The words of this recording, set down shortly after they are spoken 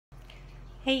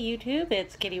Hey YouTube,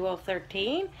 it's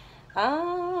KittyWolf13.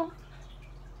 Um,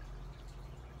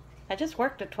 I just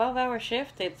worked a 12-hour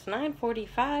shift. It's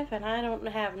 9:45 and I don't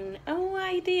have no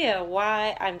idea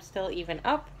why I'm still even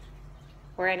up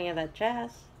or any of that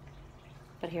jazz.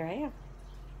 But here I am.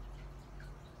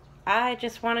 I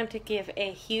just wanted to give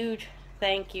a huge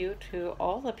thank you to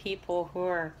all the people who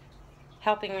are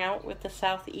helping out with the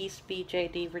Southeast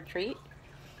BJD retreat.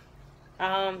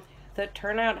 The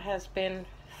turnout has been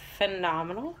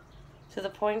phenomenal to the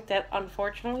point that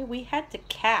unfortunately we had to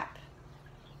cap.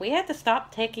 We had to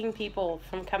stop taking people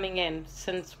from coming in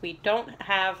since we don't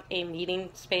have a meeting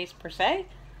space per se.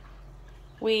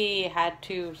 We had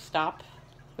to stop.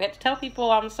 We had to tell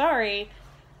people, I'm sorry,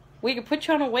 we could put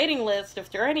you on a waiting list.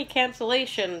 If there are any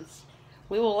cancellations,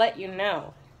 we will let you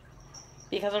know.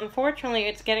 Because unfortunately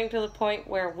it's getting to the point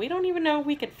where we don't even know if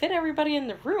we could fit everybody in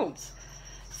the rooms.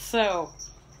 So,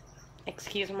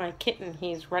 excuse my kitten,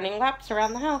 he's running laps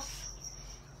around the house.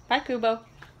 Bye, Kubo.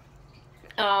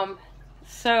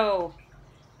 So,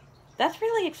 that's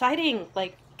really exciting.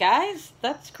 Like, guys,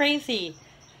 that's crazy.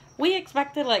 We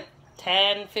expected like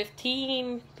 10,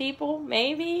 15 people,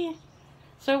 maybe.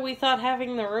 So we thought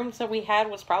having the rooms that we had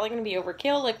was probably going to be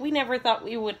overkill. Like, we never thought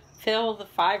we would fill the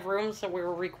 5 rooms that we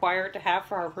were required to have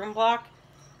for our room block.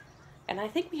 And I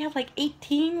think we have like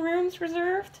 18 rooms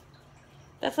reserved.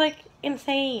 That's like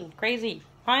insane, crazy,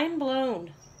 mind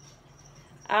blown.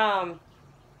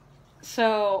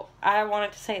 So I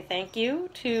wanted to say thank you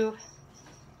to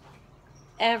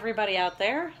everybody out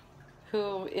there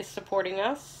who is supporting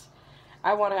us.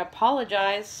 I want to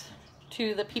apologize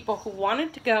to the people who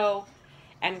wanted to go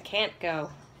and can't go.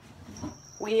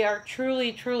 We are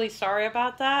truly, truly sorry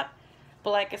about that. But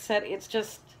like I said, it's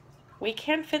just, we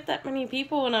can't fit that many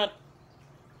people in a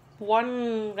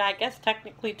one, I guess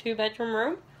technically 2-bedroom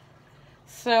room.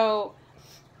 So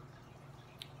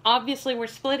obviously we're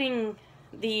splitting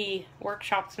the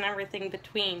workshops and everything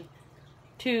between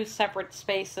 2 separate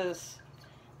spaces,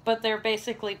 but they're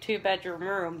basically 2-bedroom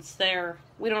rooms.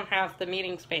 We don't have the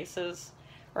meeting spaces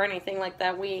or anything like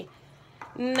that. We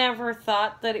never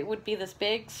thought that it would be this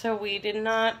big, so we did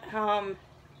not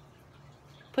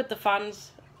put the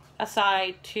funds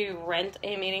aside to rent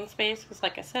a meeting space, because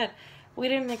like I said, we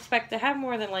didn't expect to have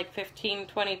more than like 15,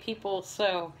 20 people,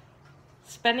 so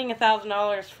spending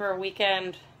 $1,000 for a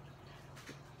weekend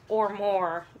or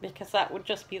more, because that would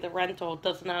just be the rental,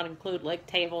 does not include like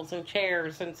tables and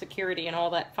chairs and security and all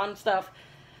that fun stuff.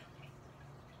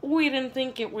 We didn't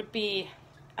think it would be,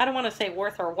 I don't want to say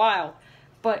worth our while,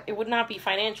 but it would not be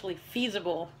financially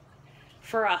feasible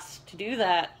for us to do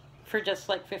that for just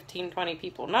like 15, 20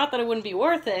 people. Not that it wouldn't be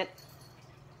worth it,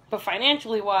 but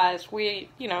financially wise, we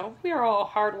are all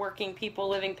hardworking people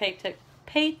living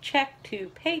paycheck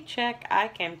to paycheck. I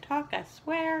can talk, I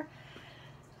swear.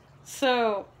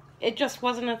 So it just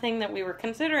wasn't a thing that we were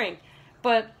considering.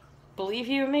 But believe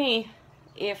you me,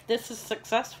 if this is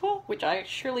successful, which I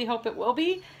surely hope it will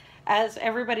be, as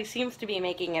everybody seems to be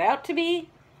making it out to be,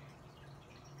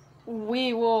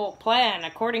 we will plan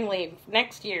accordingly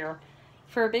next year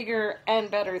for bigger and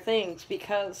better things,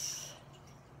 because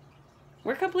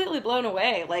we're completely blown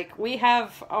away. Like, we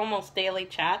have almost daily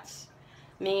chats,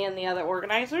 me and the other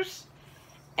organizers,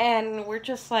 and we're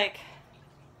just like,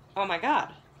 oh my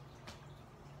god,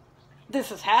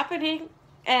 this is happening,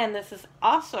 and this is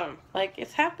awesome. Like,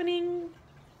 it's happening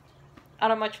on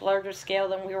a much larger scale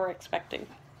than we were expecting.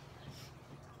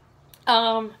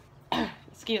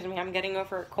 Excuse me, I'm getting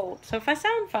over a cold, so if I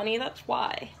sound funny, that's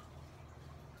why.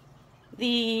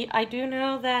 I do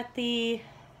know that the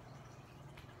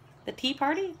tea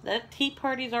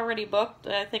party's already booked.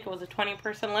 I think it was a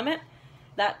 20-person limit.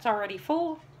 That's already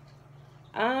full.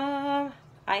 I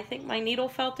think my needle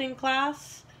felting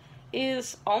class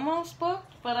is almost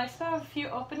booked, but I still have a few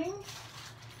openings.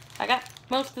 I got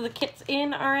most of the kits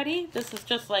in already. This is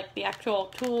just like the actual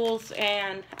tools,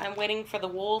 and I'm waiting for the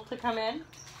wool to come in.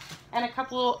 And a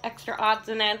couple extra odds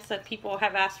and ends that people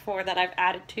have asked for that I've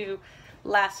added to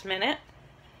last minute.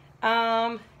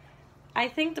 I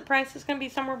think the price is going to be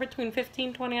somewhere between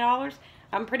 $15 – $20.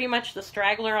 I'm pretty much the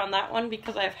straggler on that one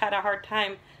because I've had a hard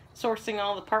time sourcing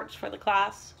all the parts for the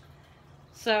class.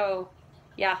 So,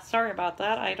 yeah, sorry about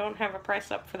that. I don't have a price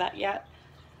up for that yet.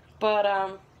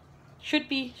 But, should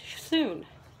be soon.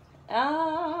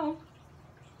 Let's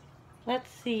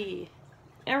see.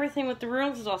 Everything with the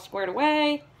rooms is all squared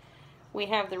away. We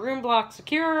have the room block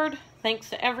secured. Thanks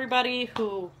to everybody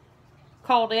who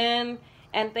called in.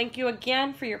 And thank you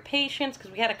again for your patience,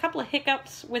 because we had a couple of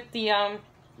hiccups with the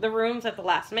rooms at the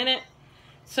last minute.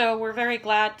 So we're very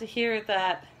glad to hear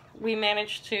that we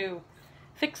managed to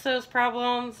fix those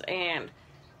problems and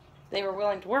they were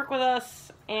willing to work with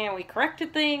us, and we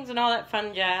corrected things and all that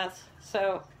fun jazz.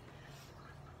 So,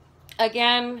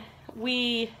 again,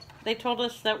 they told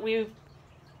us that we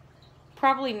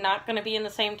probably not going to be in the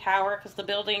same tower, because the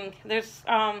building, there's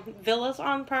villas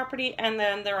on property, and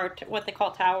then there are what they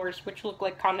call towers, which look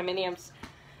like condominiums.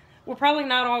 We're probably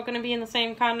not all going to be in the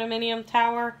same condominium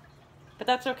tower, but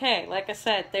that's okay. Like I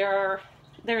said,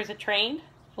 there's a train,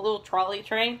 a little trolley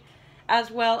train, as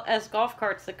well as golf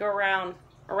carts that go around,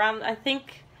 I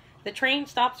think the train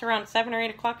stops around 7 or 8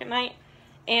 o'clock at night,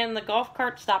 and the golf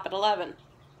carts stop at 11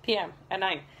 p.m. at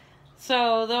night.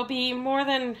 So there'll be more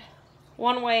than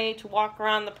one way to walk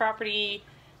around the property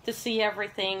to see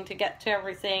everything, to get to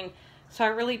everything. So I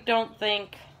really don't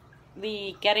think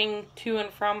the getting to and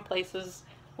from places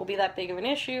will be that big of an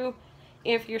issue.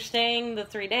 If you're staying the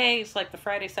 3 days, like the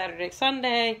Friday, Saturday,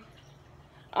 Sunday,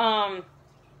 by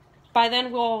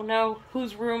then we'll know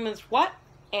whose room is what,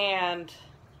 and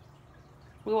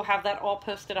we will have that all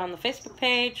posted on the Facebook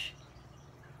page.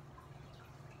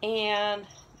 And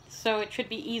so it should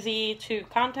be easy to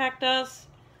contact us.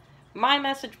 My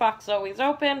message box is always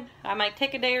open. I might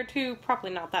take a day or two,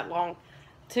 probably not that long,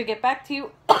 to get back to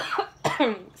you.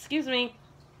 Excuse me.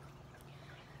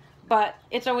 But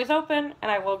it's always open,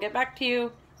 and I will get back to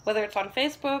you, whether it's on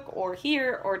Facebook or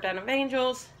here or Den of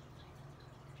Angels,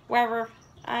 wherever.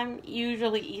 I'm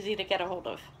usually easy to get a hold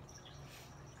of.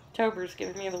 Tober's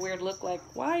giving me the weird look like,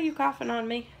 why are you coughing on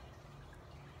me?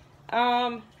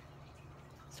 So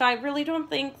I really don't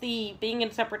think the being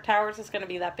in separate towers is going to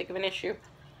be that big of an issue.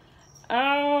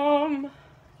 I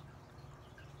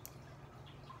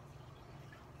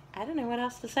don't know what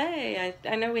else to say.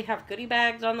 I know we have goodie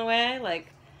bags on the way. Like,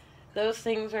 those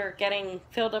things are getting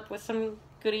filled up with some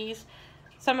goodies.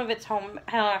 Some of it's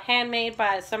handmade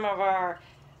by some of our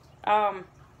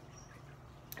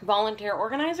volunteer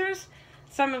organizers.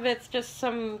 Some of it's just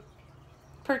some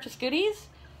purchase goodies.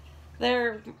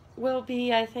 There will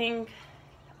be, I think,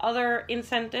 other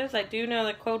incentives. I do know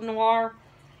that Code Noir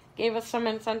gave us some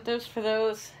incentives for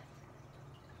those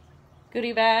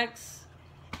goodie bags.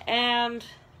 And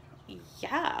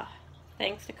yeah,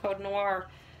 thanks to Code Noir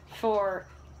for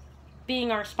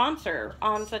being our sponsor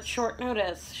on such short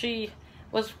notice. She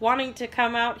was wanting to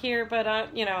come out here,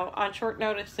 but you know, on short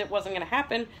notice it wasn't going to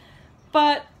happen.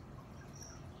 But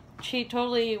she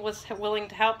totally was willing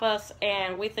to help us,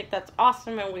 and we think that's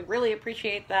awesome, and we really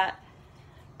appreciate that.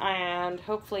 And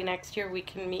hopefully next year we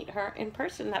can meet her in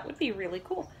person. That would be really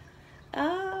cool.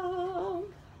 I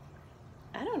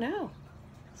don't know.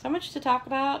 So much to talk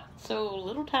about, so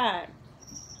little time.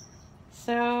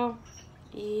 So,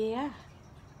 yeah.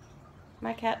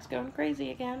 My cat's going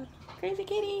crazy again. Crazy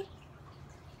kitty.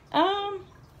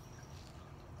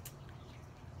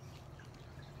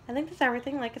 I think that's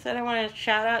everything. Like I said, I want to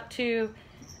shout out a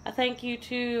thank you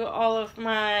to all of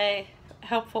my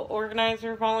helpful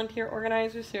volunteer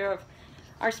organizers who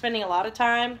are spending a lot of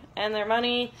time and their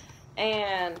money,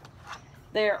 and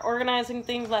they're organizing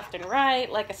things left and right.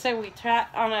 Like I said, we chat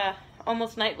on a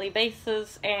almost nightly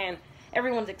basis, and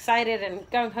everyone's excited and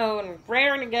gung-ho and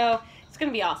raring to go. It's going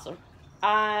to be awesome.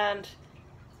 And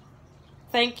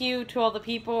thank you to all the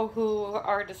people who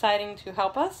are deciding to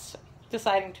help us,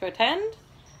 deciding to attend.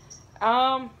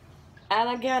 And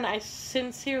again, I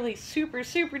sincerely super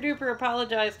duper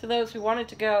apologize to those who wanted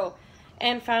to go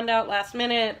and found out last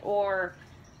minute or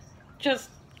just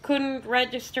couldn't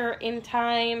register in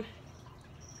time.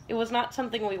 It was not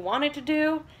something we wanted to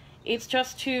do. It's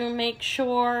just to make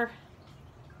sure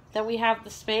that we have the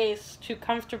space to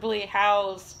comfortably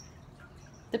house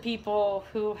the people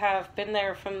who have been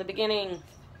there from the beginning,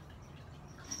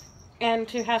 and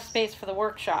to have space for the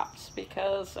workshops,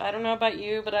 because I don't know about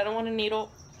you, but I don't want to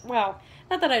needle, well,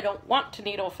 not that I don't want to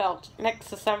needle felt next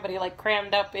to somebody, like,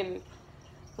 crammed up in,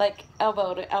 like,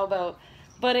 elbow to elbow,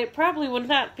 but it probably would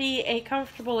not be a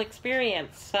comfortable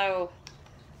experience, so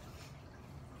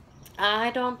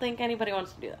I don't think anybody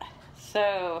wants to do that.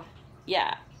 So,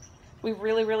 yeah, we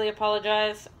really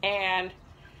apologize, and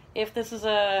if this is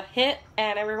a hit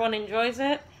and everyone enjoys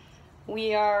it,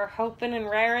 we are hoping and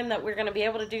raring that we're going to be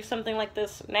able to do something like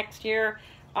this next year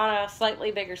on a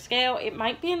slightly bigger scale. It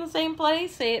might be in the same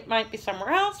place, it might be somewhere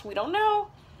else, we don't know,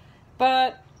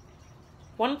 but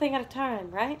one thing at a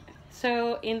time, right?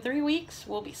 So in 3 weeks,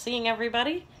 we'll be seeing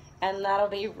everybody, and that'll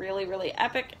be really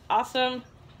epic, awesome.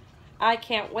 I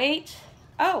can't wait.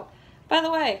 Oh, by the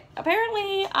way,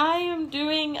 apparently I am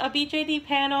doing a BJD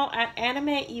panel at Anime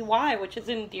EY, which is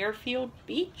in Deerfield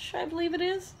Beach, I believe it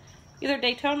is. Either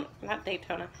Daytona, not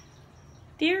Daytona,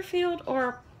 Deerfield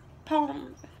or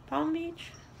Palm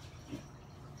Beach?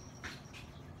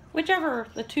 Whichever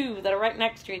the two that are right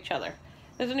next to each other.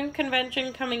 There's a new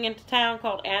convention coming into town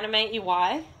called Anime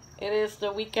EY. It is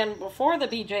the weekend before the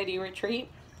BJD retreat.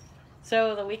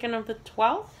 So the weekend of the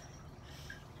 12th.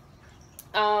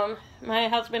 My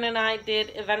husband and I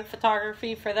did event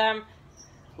photography for them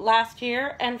last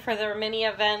year, and for their mini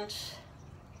event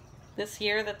this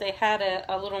year that they had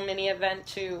a little mini event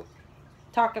to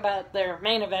talk about their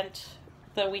main event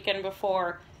the weekend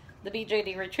before the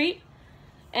BJD retreat.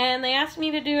 And they asked me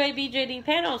to do a BJD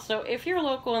panel, so if you're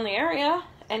local in the area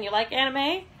and you like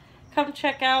anime, come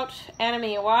check out Anime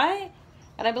EY.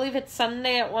 And I believe it's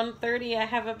Sunday at 1:30 I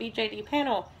have a BJD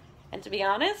panel. And to be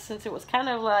honest, since it was kind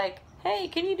of like, hey,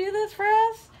 can you do this for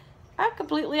us? I'm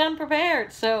completely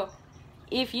unprepared. So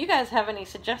if you guys have any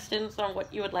suggestions on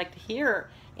what you would like to hear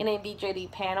in a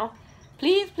BJD panel,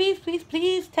 please, please, please,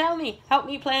 please tell me. Help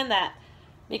me plan that.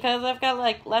 Because I've got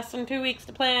like less than 2 weeks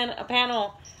to plan a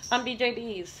panel on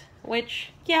BJDs. Which,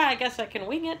 yeah, I guess I can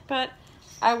wing it, but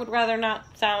I would rather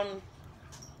not sound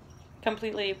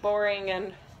completely boring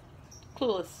and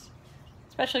clueless.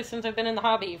 Especially since I've been in the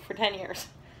hobby for 10 years.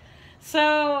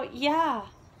 So, yeah.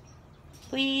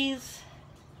 Please.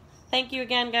 Thank you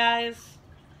again, guys.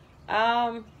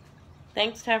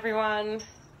 Thanks to everyone.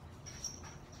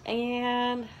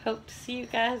 And hope to see you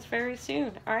guys very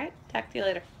soon. Alright? Talk to you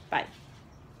later. Bye.